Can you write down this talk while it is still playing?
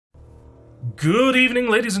Good evening,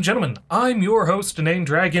 ladies and gentlemen. I'm your host,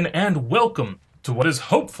 InaneDragon, and welcome to what is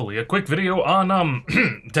hopefully a quick video on,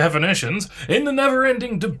 definitions in the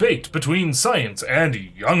never-ending debate between science and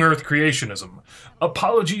young Earth creationism.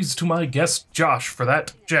 Apologies to my guest Josh for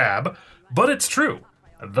that jab, but it's true.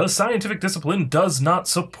 The scientific discipline does not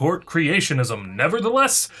support creationism.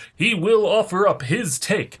 Nevertheless, he will offer up his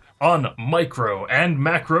take on micro and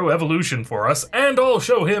macroevolution for us, and I'll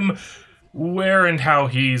show him where and how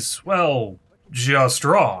he's, well, just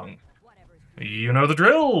wrong. You know the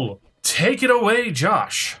drill. Take it away,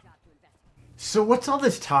 Josh. So what's all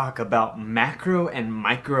this talk about macro and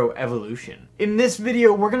microevolution? In this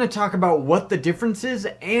video, we're going to talk about what the difference is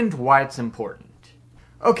and why it's important.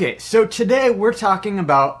 Okay, so today we're talking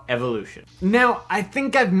about evolution. Now, I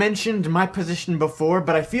think I've mentioned my position before,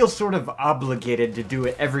 but I feel sort of obligated to do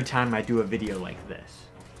it every time I do a video like this.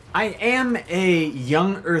 I am a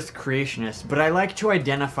young Earth creationist, but I like to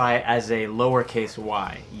identify as a lowercase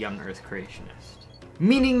y young Earth creationist.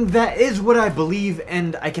 Meaning that is what I believe,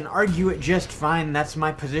 and I can argue it just fine, that's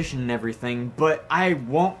my position and everything, but I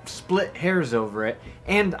won't split hairs over it,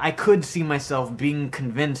 and I could see myself being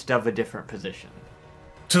convinced of a different position.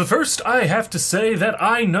 To the first, I have to say that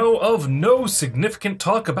I know of no significant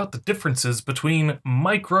talk about the differences between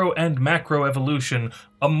micro and macroevolution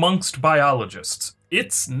amongst biologists.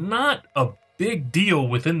 It's not a big deal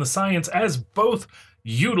within the science, as both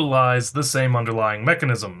utilize the same underlying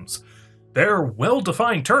mechanisms. They're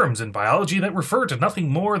well-defined terms in biology that refer to nothing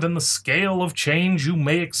more than the scale of change you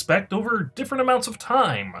may expect over different amounts of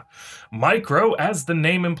time. Micro, as the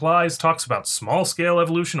name implies, talks about small-scale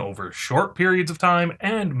evolution over short periods of time,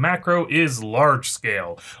 and macro is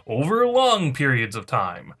large-scale, over long periods of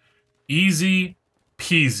time. Easy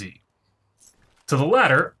peasy. To the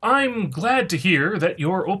latter, I'm glad to hear that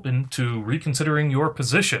you're open to reconsidering your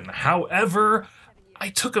position. However, I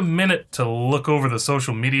took a minute to look over the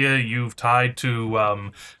social media you've tied to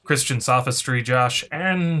ChristianSophistry, Josh,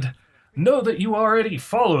 and know that you already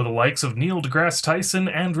follow the likes of Neil deGrasse Tyson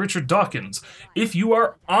and Richard Dawkins. If you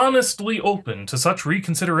are honestly open to such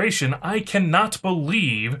reconsideration, I cannot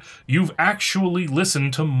believe you've actually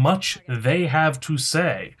listened to much they have to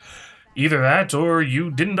say. Either that, or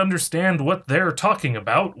you didn't understand what they're talking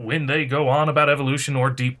about when they go on about evolution or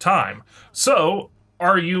deep time. So,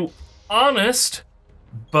 are you honest,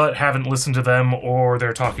 but haven't listened to them, or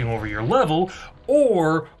they're talking over your level,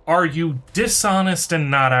 or are you dishonest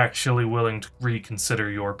and not actually willing to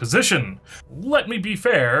reconsider your position? Let me be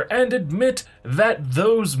fair and admit that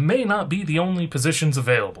those may not be the only positions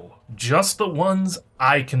available, just the ones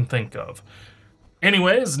I can think of.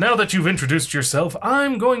 Anyways, now that you've introduced yourself,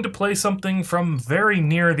 I'm going to play something from very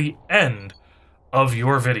near the end of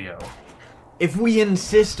your video. If we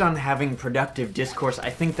insist on having productive discourse,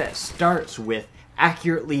 I think that starts with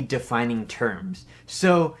accurately defining terms.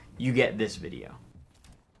 So, you get this video.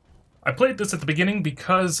 I played this at the beginning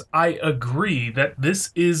because I agree that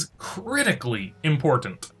this is critically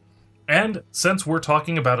important. And since we're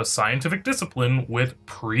talking about a scientific discipline with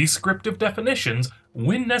prescriptive definitions,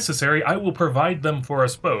 when necessary, I will provide them for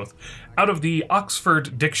us both out of the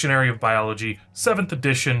Oxford Dictionary of Biology, 7th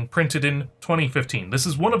edition, printed in 2015. This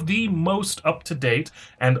is one of the most up-to-date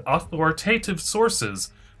and authoritative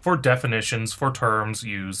sources for definitions for terms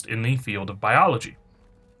used in the field of biology.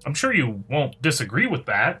 I'm sure you won't disagree with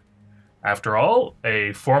that. After all,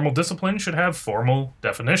 a formal discipline should have formal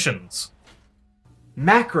definitions.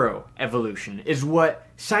 Macroevolution is what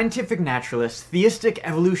scientific naturalists, theistic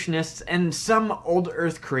evolutionists, and some old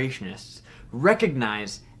Earth creationists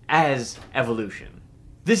recognize as evolution.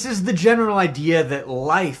 This is the general idea that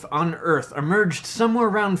life on Earth emerged somewhere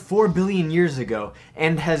around 4 billion years ago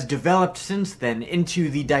and has developed since then into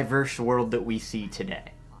the diverse world that we see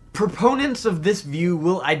today. Proponents of this view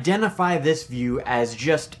will identify this view as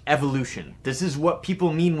just evolution. This is what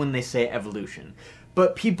people mean when they say evolution.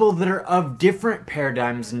 But people that are of different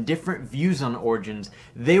paradigms and different views on origins,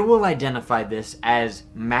 they will identify this as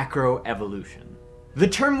macroevolution. The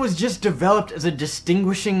term was just developed as a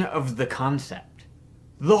distinguishing of the concept.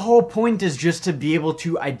 The whole point is just to be able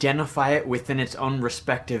to identify it within its own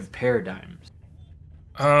respective paradigms.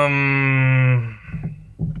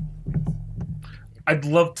 I'd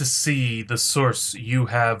love to see the source you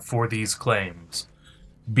have for these claims,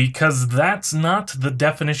 because that's not the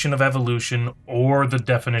definition of evolution or the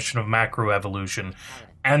definition of macroevolution,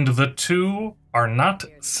 and the two are not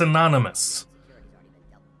synonymous.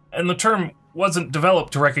 And the term wasn't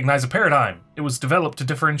developed to recognize a paradigm. It was developed to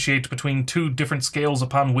differentiate between two different scales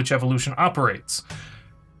upon which evolution operates.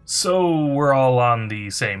 So we're all on the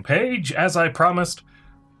same page, as I promised.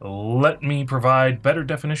 let me provide better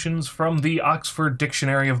definitions from the Oxford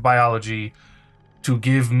Dictionary of Biology to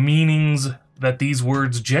give meanings that these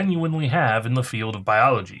words genuinely have in the field of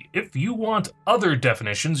biology. If you want other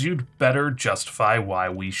definitions, you'd better justify why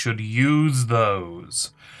we should use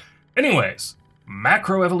those. Anyways,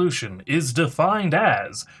 macroevolution is defined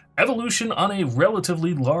as evolution on a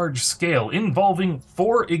relatively large scale involving,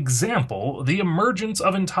 for example, the emergence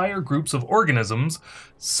of entire groups of organisms,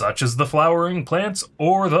 such as the flowering plants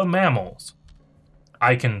or the mammals.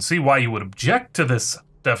 I can see why you would object to this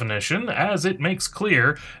definition, as it makes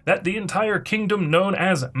clear that the entire kingdom known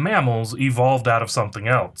as mammals evolved out of something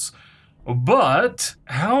else. But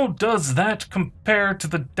how does that compare to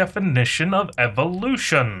the definition of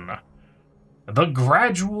evolution? The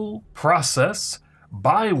gradual process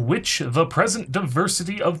by which the present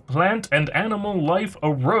diversity of plant and animal life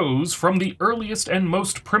arose from the earliest and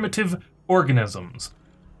most primitive organisms.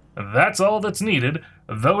 That's all that's needed,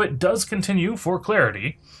 though it does continue for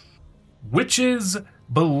clarity, which is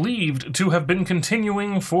believed to have been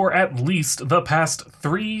continuing for at least the past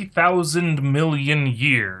 3,000 million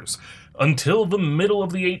years. Until the middle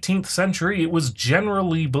of the 18th century, it was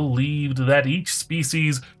generally believed that each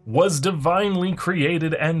species was divinely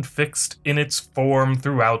created and fixed in its form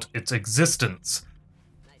throughout its existence.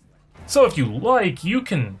 So if you like, you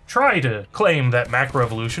can try to claim that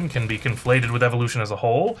macroevolution can be conflated with evolution as a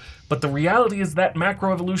whole, but the reality is that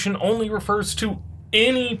macroevolution only refers to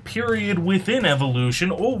any period within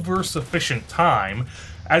evolution over sufficient time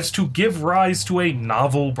as to give rise to a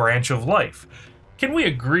novel branch of life. Can we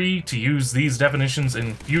agree to use these definitions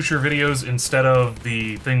in future videos instead of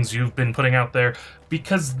the things you've been putting out there?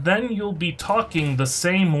 Because then you'll be talking the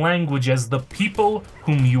same language as the people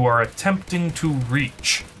whom you are attempting to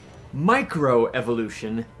reach.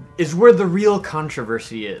 Microevolution is where the real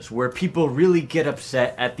controversy is, where people really get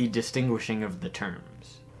upset at the distinguishing of the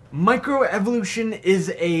terms. Microevolution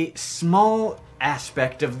is a small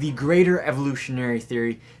aspect of the greater evolutionary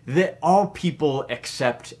theory that all people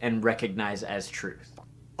accept and recognize as truth.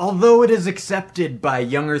 Although it is accepted by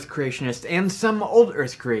young Earth creationists and some old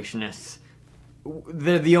Earth creationists,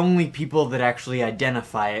 they're the only people that actually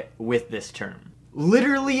identify it with this term.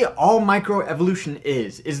 Literally, all microevolution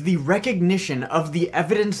is the recognition of the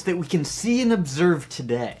evidence that we can see and observe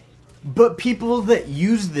today. But people that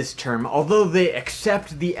use this term, although they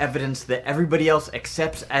accept the evidence that everybody else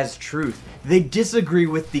accepts as truth, they disagree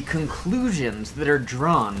with the conclusions that are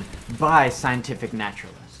drawn by scientific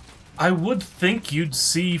naturalists. I would think you'd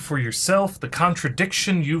see for yourself the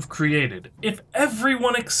contradiction you've created. If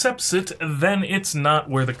everyone accepts it, then it's not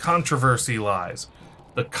where the controversy lies.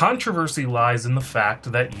 The controversy lies in the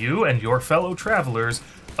fact that you and your fellow travelers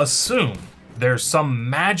assume there's some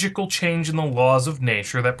magical change in the laws of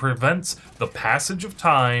nature that prevents the passage of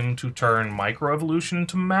time to turn microevolution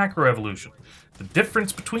into macroevolution. The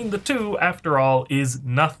difference between the two, after all, is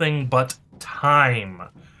nothing but time.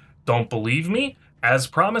 Don't believe me? As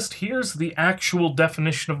promised, here's the actual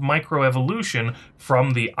definition of microevolution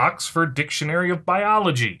from the Oxford Dictionary of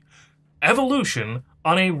Biology. Evolution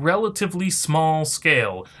on a relatively small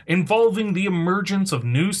scale, involving the emergence of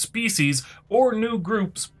new species or new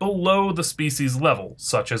groups below the species level,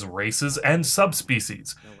 such as races and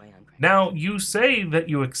subspecies. Now, you say that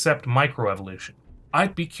you accept microevolution.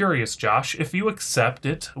 I'd be curious, Josh, if you accept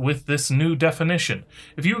it with this new definition.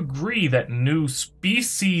 If you agree that new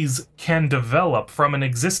species can develop from an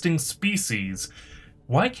existing species,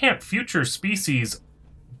 why can't future species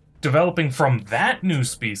developing from that new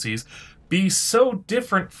species be so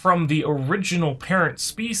different from the original parent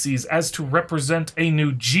species as to represent a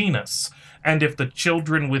new genus? And if the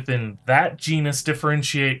children within that genus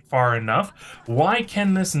differentiate far enough, why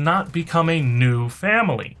can this not become a new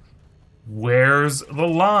family? Where's the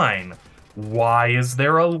line? Why is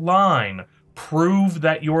there a line? Prove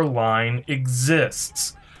that your line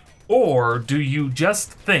exists. Or do you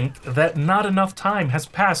just think that not enough time has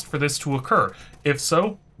passed for this to occur? If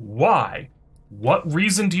so, why? What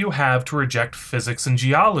reason do you have to reject physics and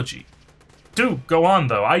geology? Do go on,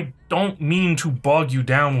 though. I don't mean to bog you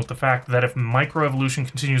down with the fact that if microevolution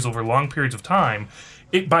continues over long periods of time,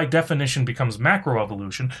 it by definition becomes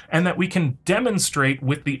macroevolution, and that we can demonstrate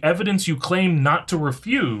with the evidence you claim not to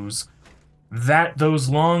refuse that those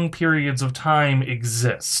long periods of time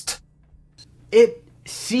exist. It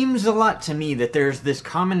seems a lot to me that there's this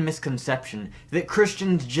common misconception that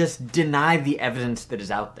Christians just deny the evidence that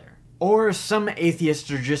is out there. Or some atheists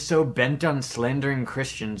are just so bent on slandering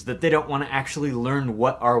Christians that they don't want to actually learn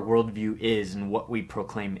what our worldview is and what we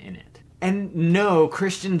proclaim in it. And no,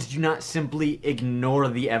 Christians do not simply ignore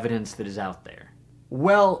the evidence that is out there.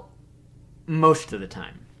 Well, most of the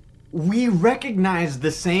time. We recognize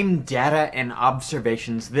the same data and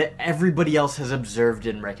observations that everybody else has observed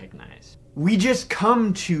and recognized. We just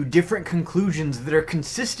come to different conclusions that are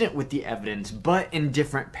consistent with the evidence, but in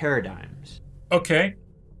different paradigms. Okay,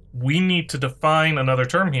 we need to define another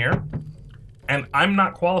term here, and I'm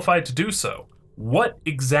not qualified to do so. What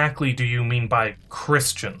exactly do you mean by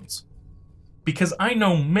Christians? Because I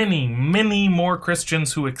know many, many more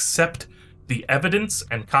Christians who accept the evidence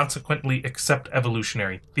and consequently accept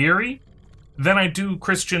evolutionary theory than I do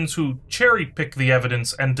Christians who cherry-pick the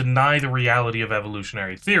evidence and deny the reality of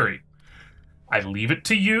evolutionary theory. I leave it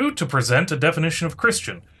to you to present a definition of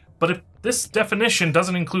Christian, but if this definition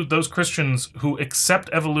doesn't include those Christians who accept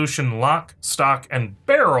evolution lock, stock, and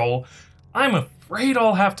barrel, I'm afraid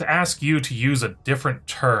I'll have to ask you to use a different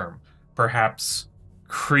term. Perhaps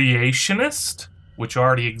creationist, which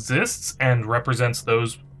already exists and represents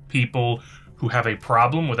those people who have a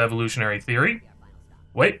problem with evolutionary theory.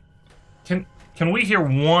 Wait, can we hear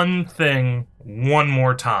one thing one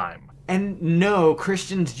more time? And no,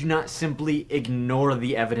 Christians do not simply ignore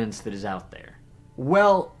the evidence that is out there.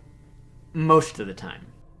 Well, most of the time.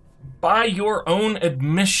 By your own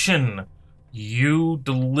admission, you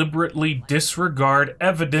deliberately disregard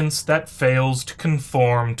evidence that fails to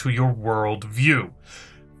conform to your worldview.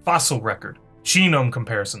 Fossil record, genome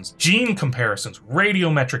comparisons, gene comparisons,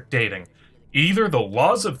 radiometric dating. Either the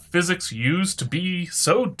laws of physics used to be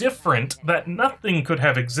so different that nothing could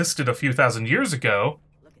have existed a few thousand years ago,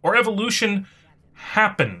 or evolution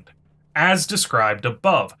happened, as described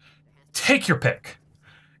above. Take your pick.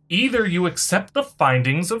 Either you accept the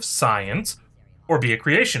findings of science, or be a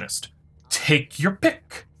creationist. Take your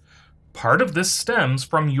pick. Part of this stems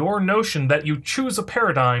from your notion that you choose a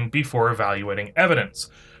paradigm before evaluating evidence.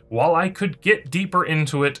 While I could get deeper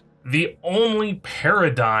into it, the only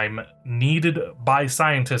paradigm needed by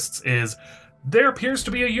scientists is, there appears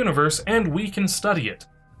to be a universe and we can study it.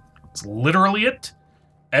 It's literally it.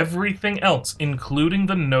 Everything else, including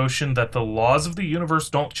the notion that the laws of the universe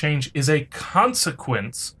don't change, is a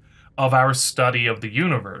consequence of our study of the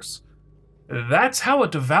universe. That's how a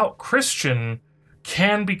devout Christian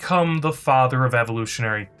can become the father of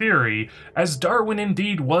evolutionary theory, as Darwin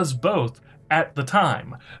indeed was both at the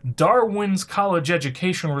time. Darwin's college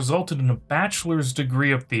education resulted in a bachelor's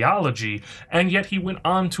degree of theology, and yet he went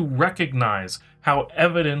on to recognize how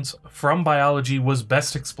evidence from biology was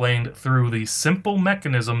best explained through the simple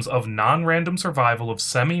mechanisms of non-random survival of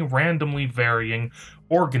semi-randomly varying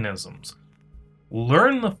organisms.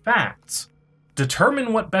 Learn the facts,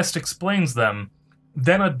 determine what best explains them,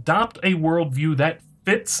 then adopt a worldview that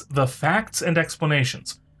fits the facts and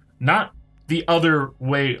explanations, not the other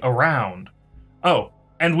way around. Oh,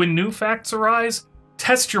 and when new facts arise,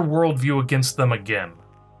 test your worldview against them again.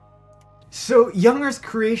 So, young Earth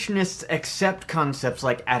creationists accept concepts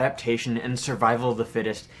like adaptation and survival of the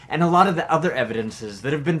fittest, and a lot of the other evidences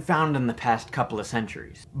that have been found in the past couple of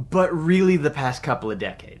centuries, but really the past couple of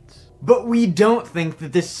decades. But we don't think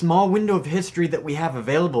that this small window of history that we have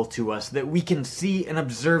available to us, that we can see and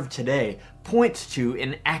observe today, points to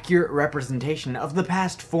an accurate representation of the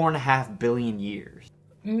past 4.5 billion years.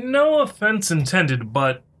 No offense intended,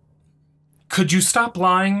 but could you stop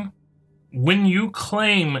lying? When you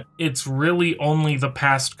claim it's really only the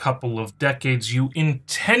past couple of decades, you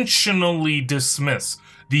intentionally dismiss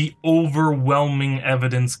the overwhelming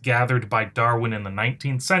evidence gathered by Darwin in the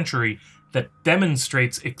 19th century that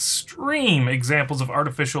demonstrates extreme examples of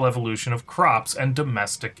artificial evolution of crops and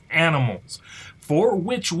domestic animals, for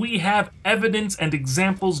which we have evidence and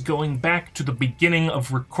examples going back to the beginning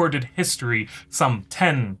of recorded history some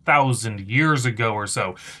 10,000 years ago or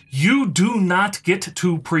so. You do not get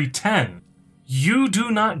to pretend. You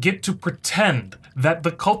do not get to pretend that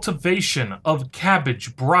the cultivation of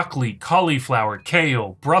cabbage, broccoli, cauliflower,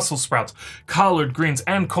 kale, Brussels sprouts, collard greens,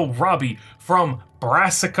 and kohlrabi from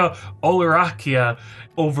Brassica oleracea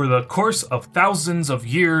over the course of thousands of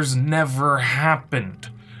years never happened,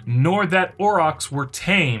 nor that aurochs were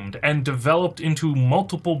tamed and developed into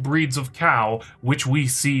multiple breeds of cow, which we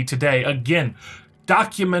see today, again,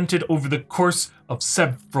 documented over the course of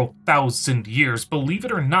several thousand years. Believe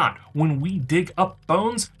it or not, when we dig up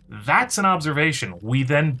bones, that's an observation. We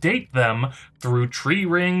then date them through tree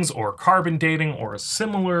rings or carbon dating or a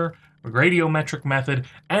similar radiometric method,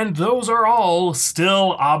 and those are all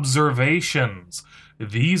still observations.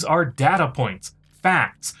 These are data points,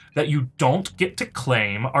 facts that you don't get to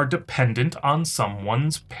claim are dependent on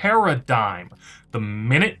someone's paradigm. The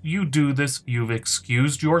minute you do this, you've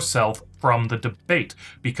excused yourself from the debate,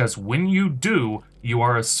 because when you do, you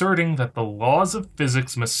are asserting that the laws of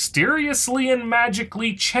physics mysteriously and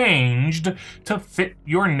magically changed to fit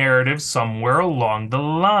your narrative somewhere along the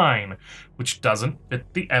line, which doesn't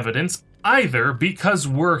fit the evidence either, because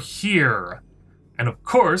we're here. And of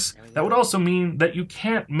course, that would also mean that you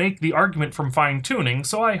can't make the argument from fine-tuning,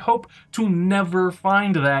 so I hope to never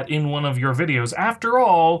find that in one of your videos. After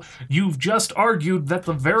all, you've just argued that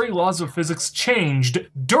the very laws of physics changed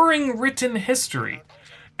during written history,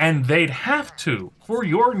 and they'd have to for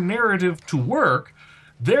your narrative to work.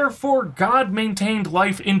 Therefore, God maintained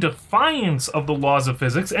life in defiance of the laws of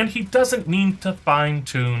physics, and he doesn't need to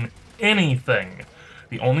fine-tune anything.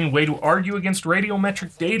 The only way to argue against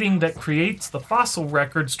radiometric dating that creates the fossil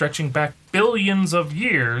record stretching back billions of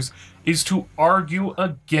years is to argue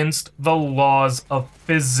against the laws of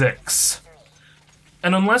physics.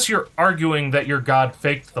 And unless you're arguing that your God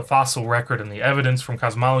faked the fossil record and the evidence from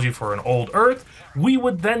cosmology for an old Earth, we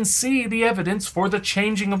would then see the evidence for the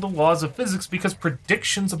changing of the laws of physics, because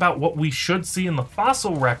predictions about what we should see in the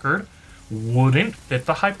fossil record wouldn't fit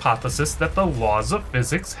the hypothesis that the laws of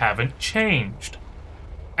physics haven't changed.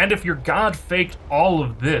 And if your God faked all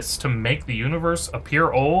of this to make the universe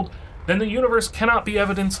appear old, then the universe cannot be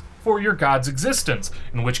evidence for your God's existence,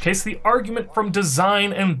 in which case the argument from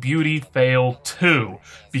design and beauty fail too,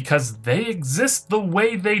 because they exist the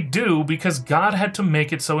way they do because God had to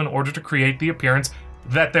make it so in order to create the appearance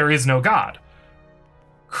that there is no God.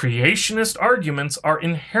 Creationist arguments are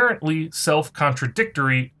inherently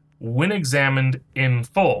self-contradictory when examined in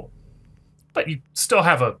full. But you still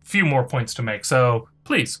have a few more points to make, so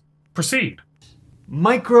please, proceed.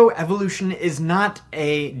 Microevolution is not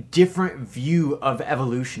a different view of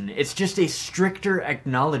evolution. It's just a stricter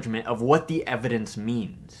acknowledgement of what the evidence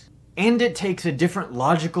means. And it takes a different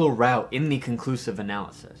logical route in the conclusive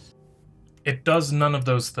analysis. It does none of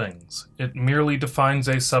those things. It merely defines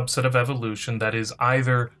a subset of evolution that is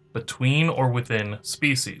either between or within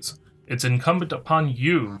species. It's incumbent upon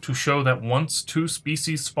you to show that once two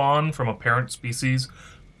species spawn from a parent species,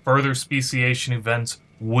 further speciation events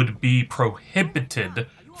would be prohibited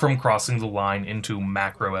from crossing the line into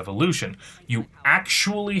macroevolution. You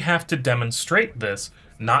actually have to demonstrate this,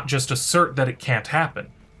 not just assert that it can't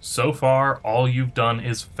happen. So far, all you've done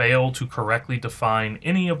is fail to correctly define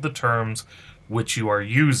any of the terms which you are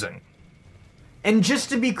using. And just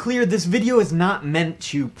to be clear, this video is not meant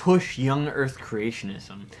to push young Earth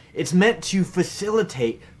creationism. It's meant to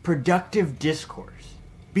facilitate productive discourse.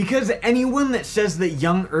 Because anyone that says that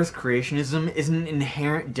young Earth creationism is an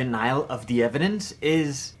inherent denial of the evidence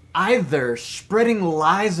is either spreading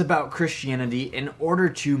lies about Christianity in order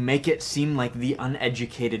to make it seem like the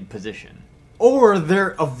uneducated position, or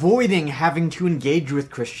they're avoiding having to engage with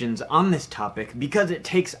Christians on this topic because it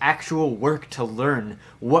takes actual work to learn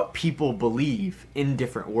what people believe in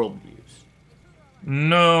different worldviews.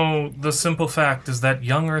 No, the simple fact is that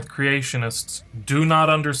young Earth creationists do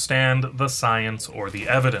not understand the science or the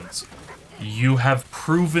evidence. You have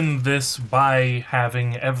proven this by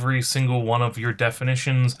having every single one of your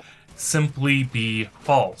definitions simply be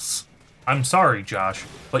false. I'm sorry, Josh,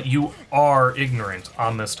 but you are ignorant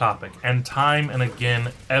on this topic, and time and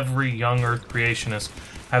again, every young Earth creationist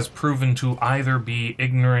has proven to either be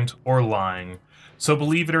ignorant or lying. So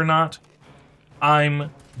believe it or not,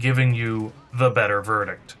 I'm giving you the better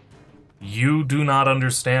verdict. You do not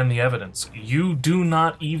understand the evidence. You do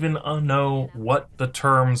not even know what the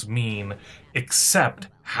terms mean, except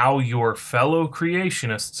how your fellow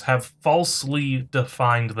creationists have falsely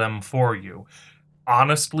defined them for you.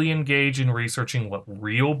 Honestly engage in researching what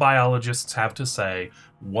real biologists have to say,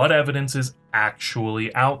 what evidence is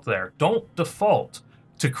actually out there. Don't default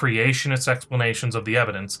to creationist explanations of the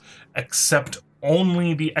evidence, accept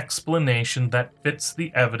only the explanation that fits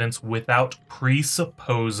the evidence without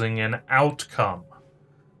presupposing an outcome.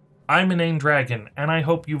 I'm InaneDragon, and I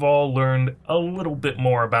hope you've all learned a little bit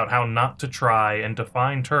more about how not to try and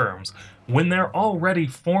define terms when they're already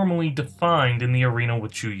formally defined in the arena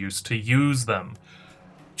which you used to use them.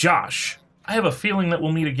 Josh, I have a feeling that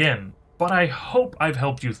we'll meet again, but I hope I've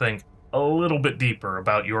helped you think a little bit deeper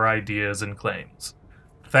about your ideas and claims.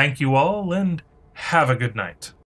 Thank you all, and have a good night.